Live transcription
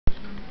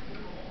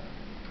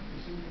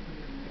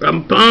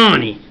I'm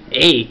Barney.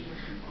 Hey,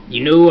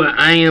 you know what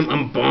I am?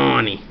 I'm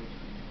Barney.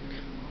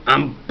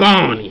 I'm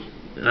Barney.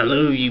 I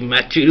love you,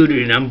 my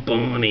children. I'm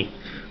Barney.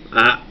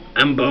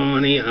 I'm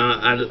Barney.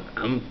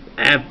 I'm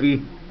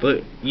happy,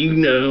 but this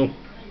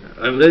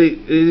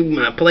is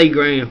my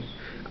playground.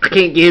 I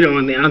can't get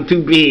on there. I'm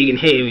too big and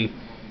heavy.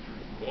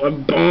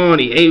 I'm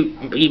Barney.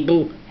 Hey,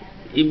 people,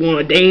 you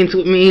wanna dance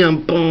with me?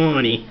 I'm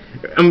Barney.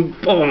 I'm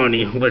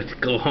Barney. Let's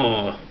go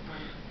hard.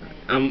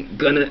 I'm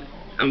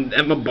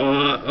at my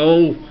bar.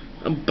 Oh,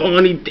 I'm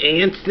Barney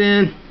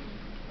dancing.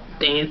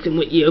 Dancing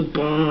with you,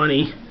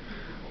 Barney.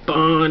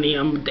 Barney,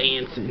 I'm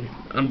dancing.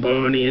 I'm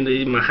Barney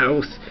in my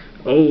house.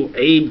 Oh,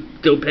 hey,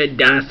 dopehead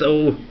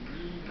dinosaur.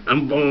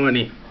 I'm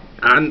Barney.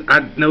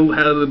 I know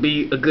how to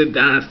be a good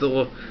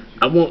dinosaur.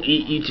 I won't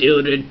eat you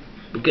children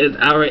because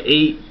I already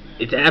ate.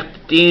 It's after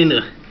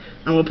dinner.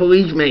 I'm a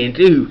policeman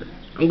too.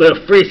 I'm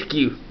gonna frisk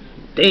you.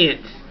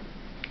 Dance.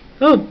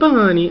 Oh,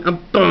 Barney,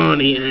 I'm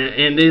Barney,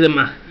 and this is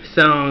my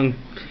song.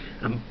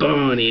 I'm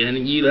Barney,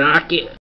 and you like it?